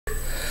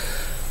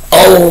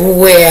Oh,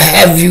 where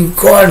have you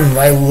gone,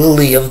 my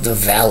lily of the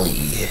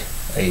valley?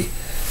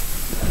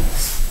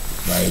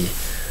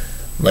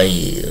 My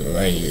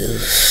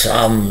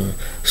psalm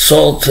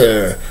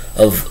psalter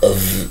of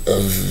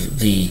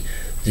the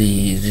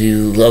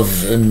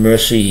love and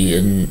mercy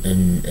and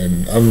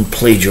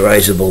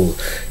unplagiarizable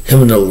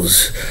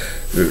hymnals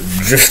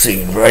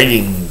drifting,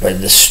 riding by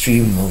the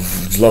stream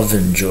of love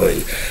and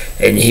joy.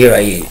 And here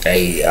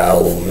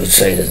I'll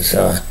say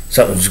that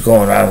something's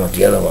going on with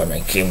the other one.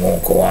 It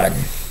won't go on.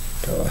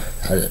 So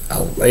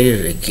I'll write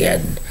it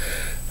again.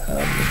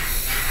 Let's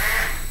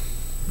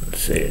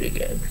say it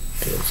again.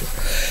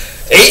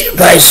 8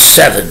 by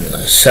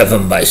 7,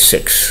 7 by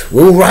 6.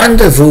 We'll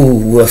rendezvous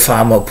where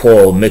Farmer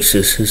Paul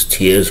mixes his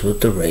tears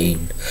with the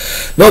rain.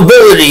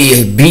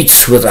 Nobility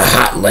beats with a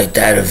heart like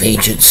that of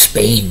ancient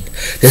Spain.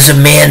 There's a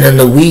man in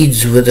the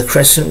weeds where the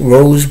crescent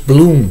rose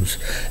blooms,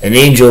 an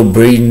angel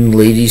braiding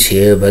ladies'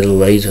 hair by the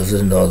light of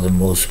the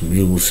northernmost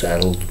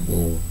mule-saddled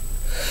moon.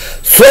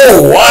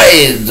 Throw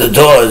wide the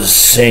doors,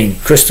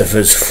 St.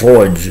 Christopher's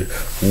Forge,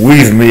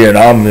 weave me an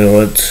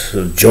amulet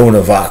of Joan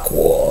of Arc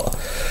war,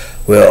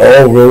 where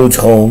all roads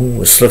home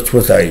were slicked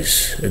with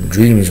ice, and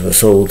dreams were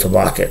sold to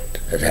market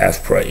at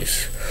half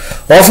price.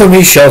 Offer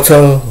me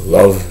shelter,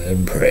 love,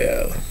 and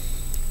prayer.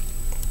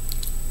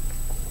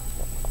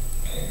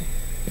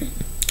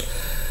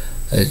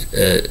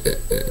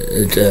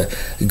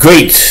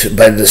 Great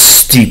by the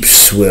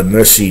steeps where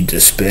mercy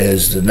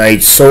despairs, the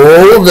night so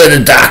old that a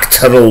dark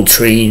tunnel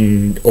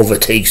train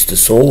overtakes the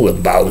soul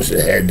and bows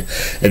ahead,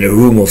 in a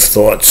room of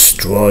thoughts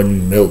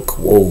drawn milk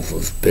wove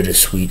of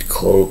bittersweet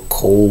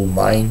coal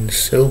mine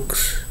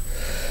silks.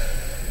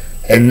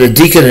 And the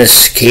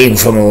Deaconist came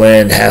from a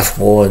land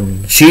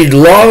half-born. She'd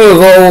long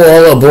ago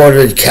all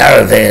aborted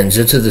caravans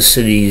into the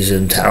cities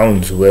and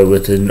towns where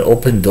within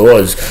open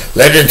doors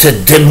led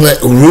into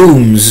dim-lit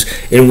rooms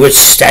in which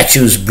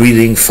statues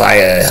breathing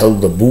fire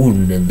held the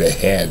moon in their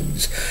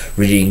hands,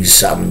 reading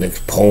somnic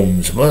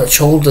poems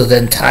much older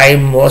than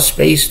time or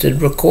space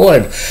did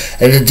record.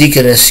 And the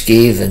Deaconist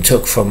gave and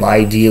took from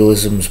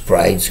idealism's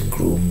brides and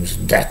grooms,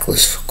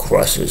 necklace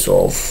crosses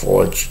all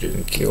forged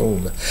and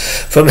kilned.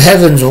 From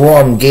heaven's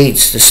warm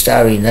gates the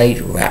starry night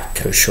wrapped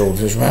her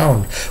shoulders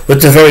round,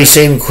 with the very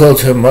same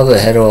quilt her mother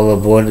had all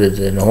aborted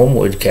and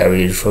homeward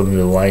carried from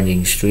the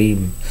winding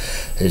stream.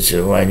 It's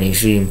a winding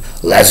stream,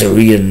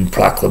 Lazarean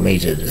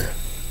proclamated.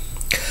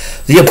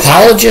 The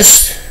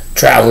Apologist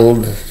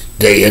traveled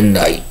day and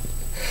night,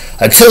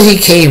 until he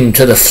came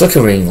to the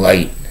flickering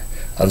light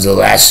of the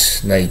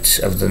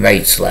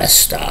night's last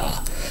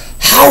star.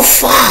 How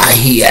far,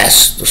 he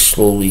asked the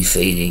slowly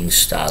fading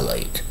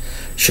starlight,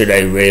 should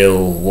I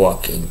rail,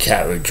 walk, and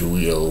carriage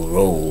wheel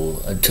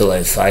roll, until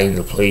I find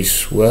a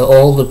place where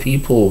all the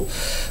people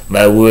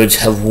my words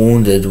have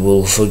wounded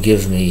will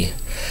forgive me?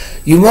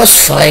 You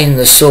must find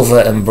the silver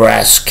and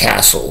brass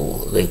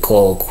castle they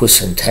call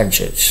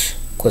Quissentenses.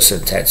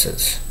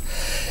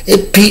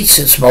 It beats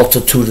its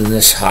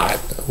multitudinous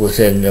heart,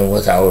 within and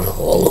without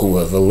all who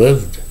ever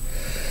lived.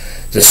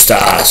 The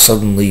star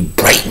suddenly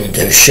brightened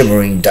her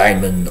shimmering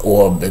diamond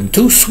orb, and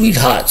two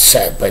sweethearts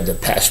sat by the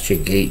pasture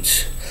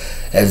gates,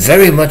 and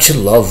very much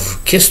in love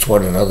kissed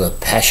one another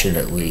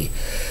passionately,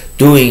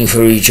 doing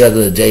for each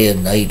other day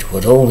and night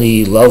what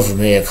only love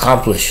may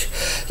accomplish.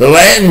 The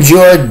land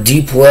enjoyed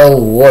deep well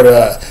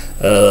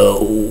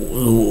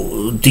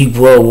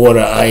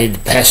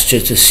water-eyed Pasture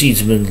to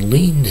seedsman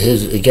leaned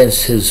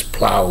against his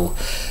plow,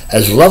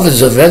 as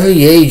lovers of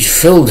every age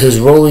filled his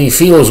rolling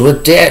fields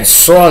with dance,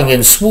 song,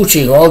 and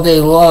smooching all day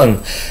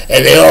long,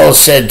 and they all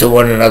said to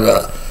one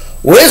another,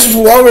 "Where's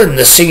Lauren,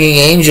 the singing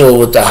angel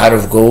with the heart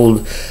of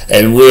gold?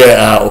 And where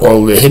are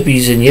all the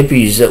hippies and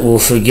yippies that will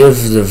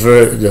forgive the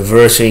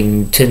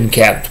versing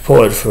tin-capped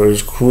poet for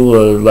his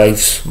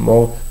cruelest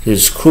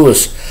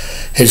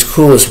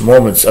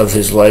moments of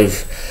his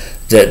life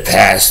that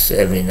passed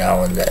every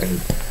now and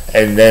then?"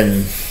 And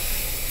then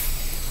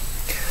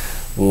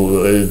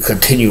we'll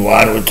continue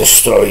on with the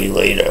story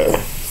later.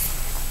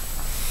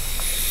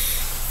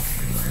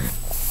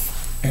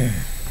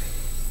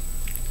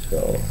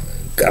 So,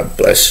 God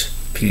bless,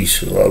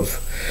 peace, love,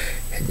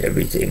 and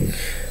everything.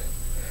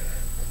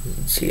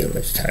 Let's see how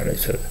much time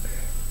it took.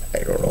 I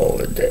don't know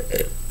if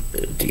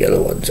the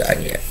other one's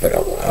on yet, but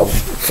I'll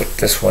click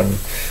this one.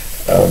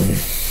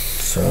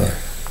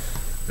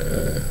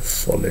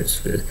 4 minutes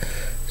to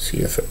see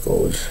if it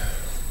goes.